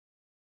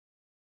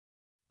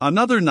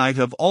Another night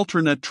of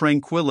alternate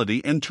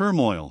tranquility and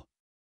turmoil.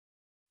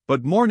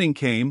 But morning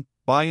came,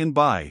 by and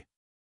by.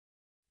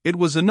 It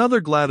was another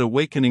glad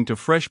awakening to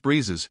fresh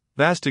breezes,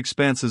 vast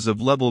expanses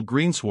of level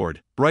greensward,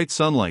 bright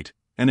sunlight,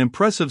 an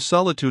impressive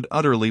solitude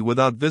utterly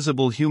without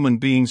visible human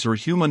beings or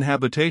human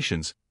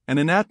habitations, and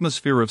an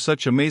atmosphere of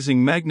such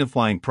amazing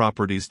magnifying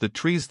properties that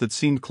trees that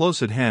seemed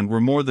close at hand were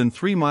more than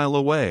 3 miles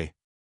away.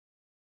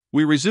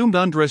 We resumed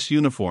undress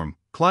uniform,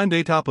 climbed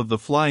atop of the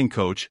flying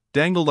coach,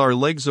 dangled our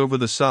legs over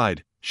the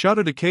side,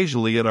 shouted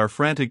occasionally at our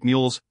frantic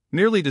mules,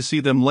 merely to see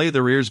them lay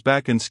their ears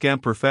back and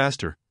scamper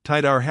faster,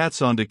 tied our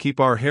hats on to keep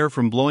our hair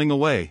from blowing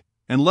away,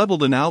 and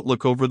leveled an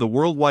outlook over the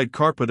worldwide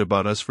carpet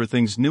about us for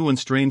things new and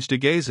strange to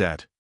gaze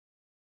at.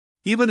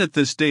 Even at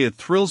this day it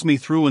thrills me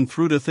through and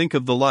through to think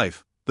of the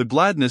life, the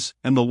gladness,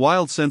 and the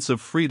wild sense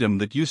of freedom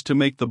that used to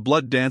make the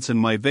blood dance in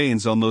my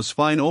veins on those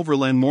fine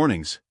overland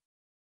mornings.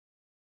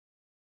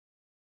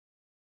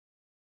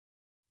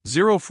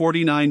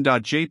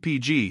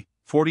 049.jpg,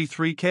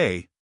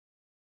 43K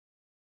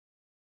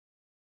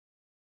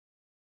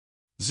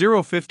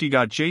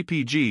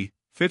 050.jpg,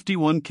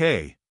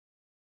 51K.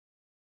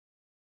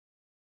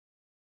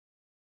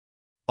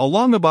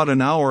 Along about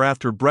an hour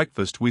after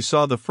breakfast we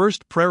saw the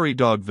first prairie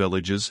dog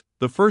villages,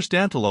 the first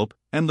antelope,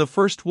 and the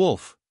first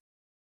wolf.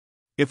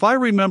 If I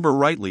remember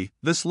rightly,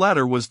 this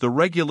latter was the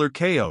regular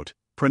coyote,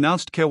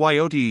 pronounced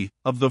coyote,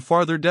 of the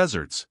farther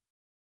deserts.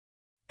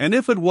 And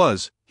if it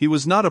was, he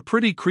was not a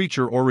pretty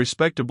creature or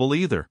respectable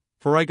either,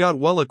 for I got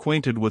well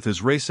acquainted with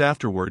his race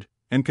afterward,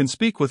 and can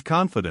speak with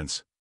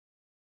confidence.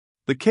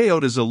 The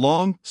coyote is a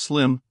long,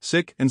 slim,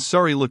 sick, and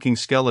sorry-looking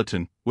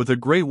skeleton, with a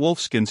gray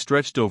wolfskin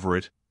stretched over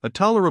it, a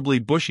tolerably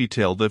bushy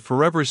tail that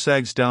forever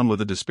sags down with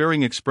a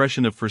despairing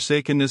expression of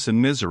forsakenness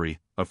and misery,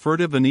 a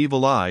furtive and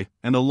evil eye,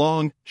 and a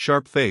long,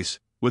 sharp face,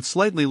 with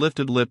slightly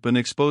lifted lip and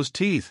exposed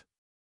teeth.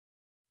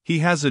 He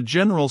has a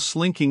general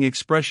slinking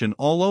expression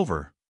all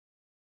over.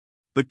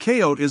 The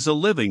coyote is a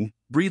living,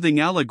 breathing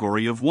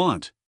allegory of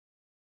want.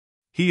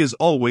 He is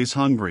always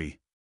hungry.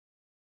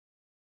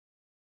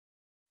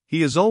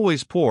 He is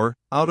always poor,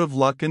 out of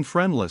luck and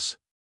friendless.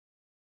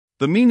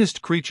 The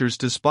meanest creatures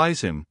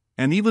despise him,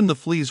 and even the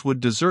fleas would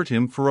desert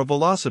him for a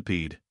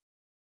velocipede.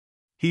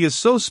 He is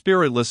so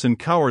spiritless and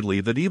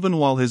cowardly that even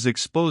while his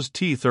exposed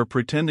teeth are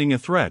pretending a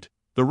threat,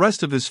 the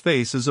rest of his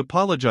face is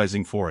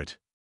apologizing for it.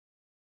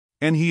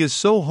 And he is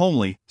so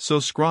homely,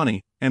 so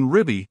scrawny, and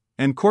ribby,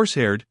 and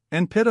coarse-haired,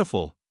 and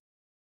pitiful.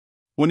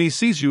 When he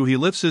sees you he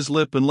lifts his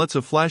lip and lets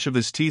a flash of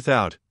his teeth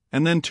out,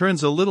 and then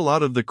turns a little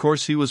out of the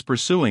course he was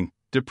pursuing,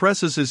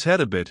 depresses his head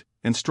a bit,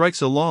 and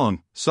strikes a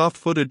long,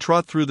 soft-footed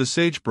trot through the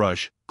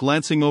sagebrush,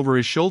 glancing over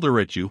his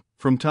shoulder at you,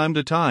 from time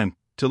to time,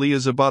 till he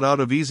is about out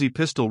of easy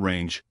pistol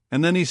range,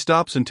 and then he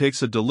stops and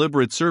takes a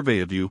deliberate survey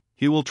of you.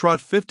 He will trot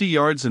 50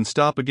 yards and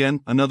stop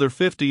again, another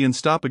 50 and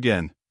stop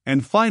again,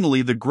 and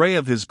finally the gray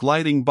of his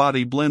gliding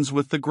body blends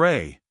with the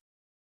gray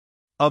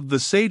of the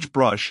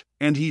sagebrush,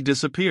 and he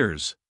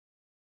disappears.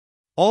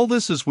 All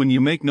this is when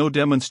you make no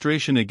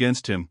demonstration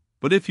against him,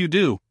 but if you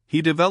do,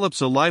 he develops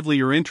a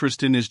livelier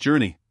interest in his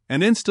journey,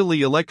 and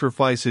instantly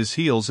electrifies his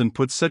heels and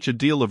puts such a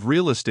deal of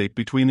real estate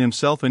between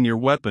himself and your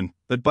weapon,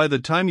 that by the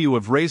time you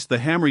have raised the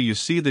hammer you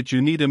see that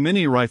you need a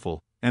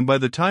mini-rifle, and by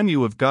the time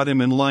you have got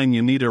him in line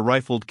you need a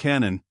rifled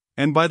cannon,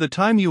 and by the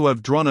time you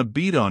have drawn a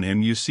bead on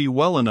him you see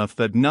well enough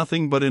that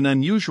nothing but an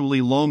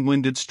unusually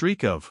long-winded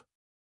streak of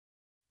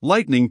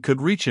lightning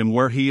could reach him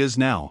where he is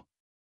now.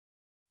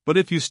 But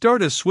if you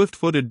start a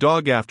swift-footed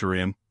dog after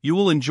him, you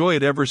will enjoy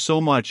it ever so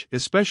much,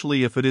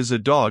 especially if it is a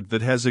dog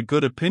that has a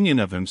good opinion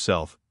of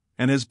himself,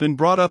 and has been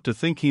brought up to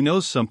think he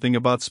knows something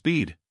about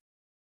speed.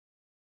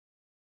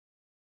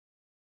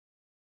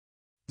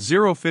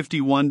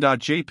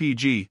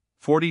 051.jpg,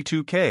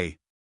 42K.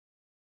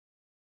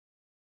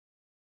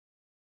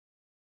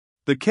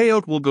 The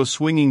coyote will go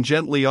swinging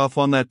gently off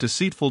on that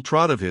deceitful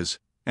trot of his,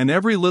 and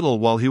every little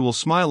while he will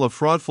smile a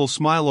fraudful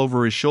smile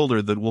over his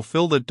shoulder that will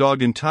fill that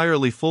dog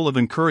entirely full of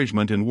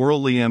encouragement and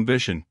worldly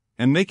ambition,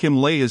 and make him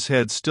lay his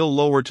head still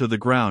lower to the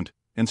ground,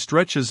 and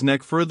stretch his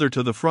neck further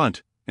to the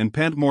front, and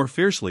pant more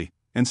fiercely,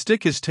 and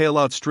stick his tail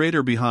out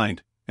straighter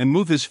behind, and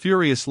move his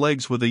furious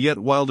legs with a yet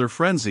wilder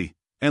frenzy,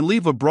 and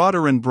leave a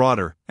broader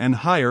and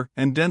higher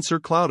and denser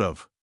cloud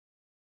of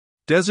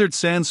desert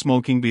sand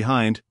smoking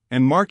behind,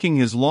 and marking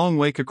his long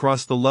wake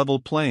across the level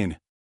plain.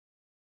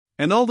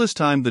 And all this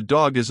time the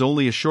dog is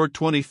only a short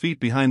 20 feet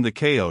behind the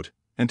coyote,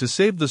 and to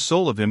save the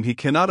soul of him he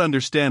cannot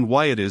understand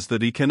why it is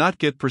that he cannot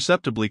get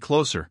perceptibly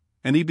closer,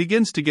 and he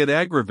begins to get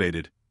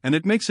aggravated, and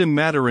it makes him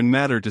madder and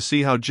madder to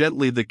see how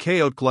gently the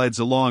coyote glides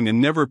along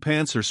and never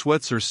pants or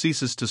sweats or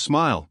ceases to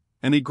smile,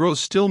 and he grows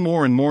still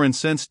more and more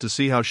incensed to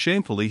see how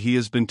shamefully he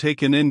has been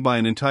taken in by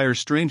an entire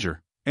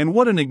stranger, and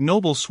what an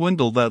ignoble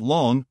swindle that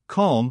long,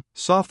 calm,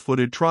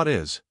 soft-footed trot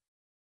is.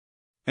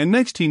 And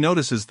next he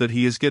notices that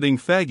he is getting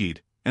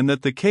faggied, and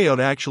that the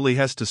coyote actually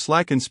has to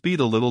slacken speed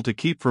a little to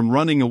keep from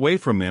running away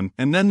from him,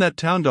 and then that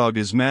town dog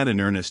is mad in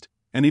earnest,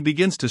 and he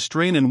begins to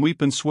strain and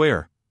weep and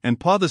swear, and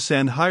paw the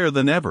sand higher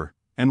than ever,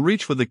 and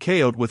reach for the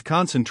coyote with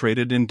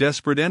concentrated and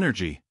desperate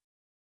energy.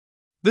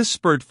 This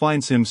spurt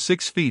finds him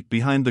 6 feet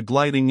behind the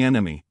gliding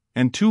enemy,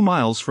 and 2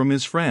 miles from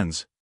his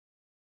friends.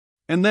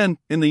 And then,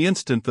 in the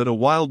instant that a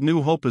wild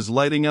new hope is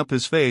lighting up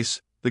his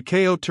face, the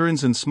coyote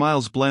turns and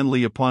smiles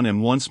blandly upon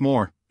him once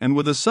more, and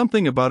with a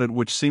something about it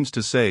which seems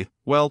to say,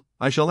 "Well,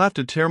 I shall have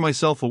to tear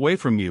myself away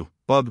from you,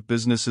 bub,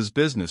 business is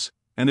business,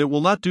 and it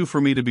will not do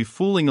for me to be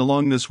fooling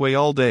along this way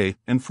all day,"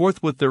 and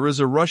forthwith there is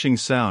a rushing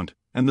sound,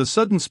 and the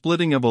sudden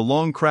splitting of a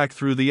long crack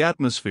through the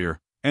atmosphere,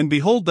 and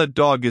behold, that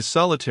dog is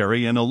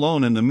solitary and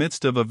alone in the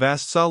midst of a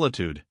vast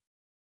solitude.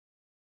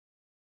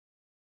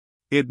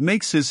 It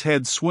makes his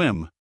head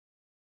swim.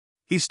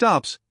 He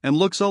stops, and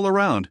looks all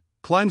around,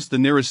 climbs the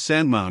nearest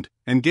sand mound,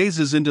 and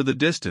gazes into the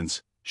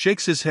distance,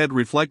 shakes his head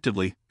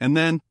reflectively, and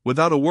then,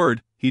 without a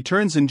word, he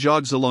turns and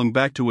jogs along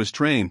back to his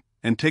train,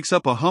 and takes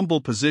up a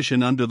humble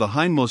position under the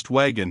hindmost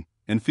wagon,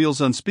 and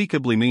feels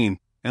unspeakably mean,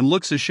 and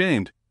looks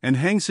ashamed, and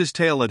hangs his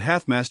tail at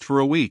half-mast for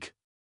a week.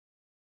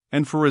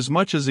 And for as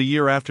much as a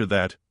year after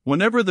that,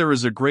 whenever there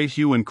is a great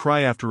hue and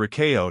cry after a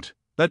coyote,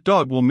 that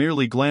dog will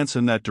merely glance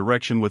in that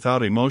direction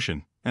without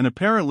emotion, and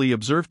apparently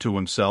observe to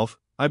himself,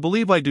 "I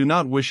believe I do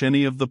not wish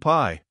any of the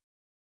pie."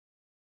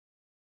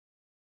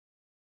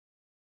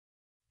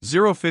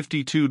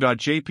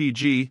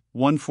 052.jpg,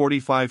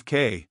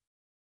 145k.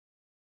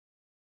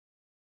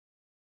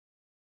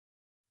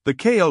 The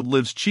coyote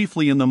lives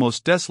chiefly in the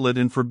most desolate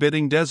and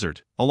forbidding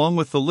desert, along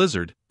with the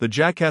lizard, the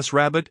jackass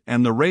rabbit,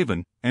 and the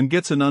raven, and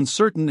gets an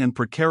uncertain and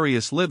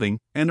precarious living,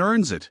 and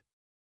earns it.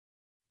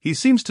 He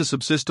seems to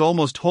subsist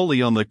almost wholly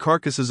on the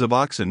carcasses of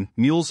oxen,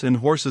 mules, and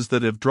horses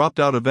that have dropped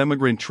out of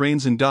emigrant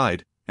trains and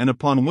died, and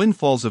upon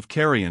windfalls of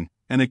carrion,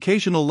 and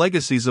occasional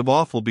legacies of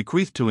offal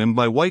bequeathed to him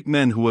by white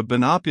men who have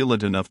been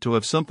opulent enough to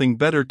have something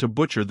better to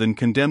butcher than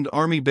condemned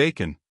army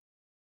bacon.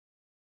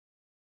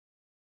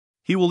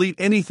 He will eat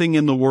anything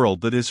in the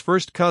world that his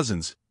first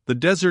cousins, the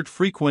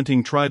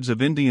desert-frequenting tribes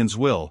of Indians,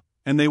 will,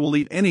 and they will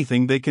eat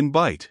anything they can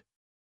bite.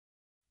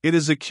 It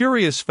is a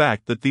curious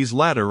fact that these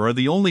latter are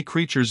the only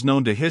creatures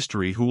known to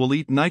history who will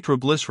eat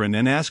nitroglycerin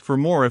and ask for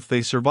more if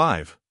they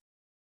survive.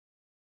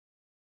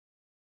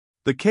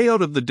 The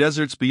coyote of the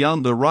deserts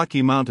beyond the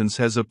Rocky Mountains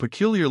has a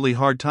peculiarly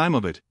hard time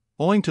of it,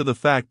 owing to the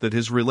fact that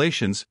his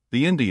relations,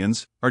 the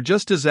Indians, are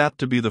just as apt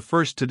to be the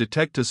first to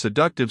detect a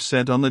seductive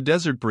scent on the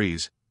desert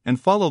breeze, and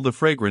follow the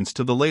fragrance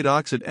to the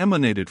latexx it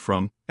emanated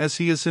from, as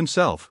he is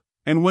himself.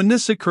 And when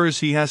this occurs,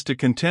 he has to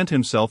content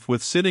himself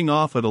with sitting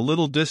off at a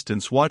little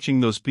distance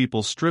watching those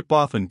people strip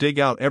off and dig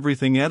out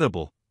everything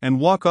edible, and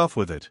walk off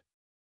with it.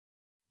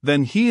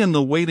 Then he and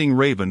the waiting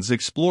ravens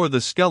explore the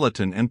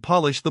skeleton and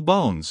polish the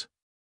bones.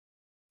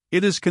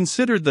 It is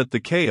considered that the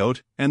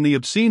coyote, and the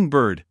obscene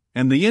bird,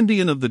 and the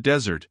Indian of the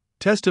desert,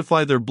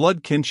 testify their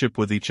blood kinship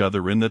with each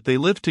other in that they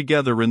live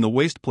together in the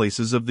waste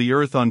places of the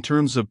earth on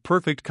terms of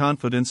perfect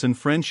confidence and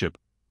friendship,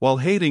 while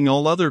hating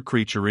all other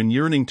creature and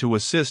yearning to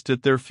assist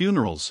at their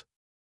funerals.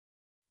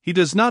 He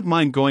does not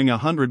mind going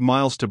 100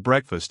 miles to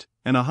breakfast,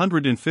 and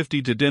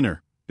 150 to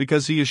dinner,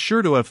 because he is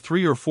sure to have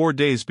 3 or 4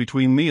 days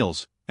between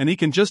meals, and he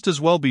can just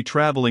as well be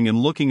traveling and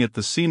looking at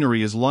the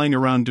scenery as lying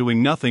around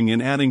doing nothing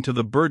and adding to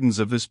the burdens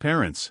of his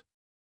parents.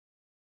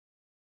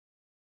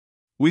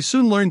 We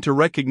soon learned to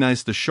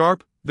recognize the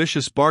sharp,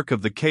 vicious bark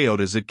of the coyote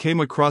as it came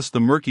across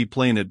the murky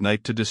plain at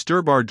night to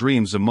disturb our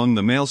dreams among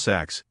the mail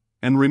sacks,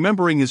 and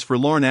remembering his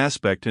forlorn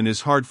aspect and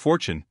his hard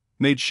fortune,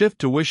 made shift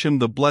to wish him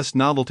the blessed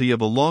novelty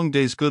of a long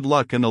day's good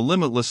luck and a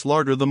limitless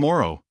larder the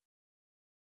morrow.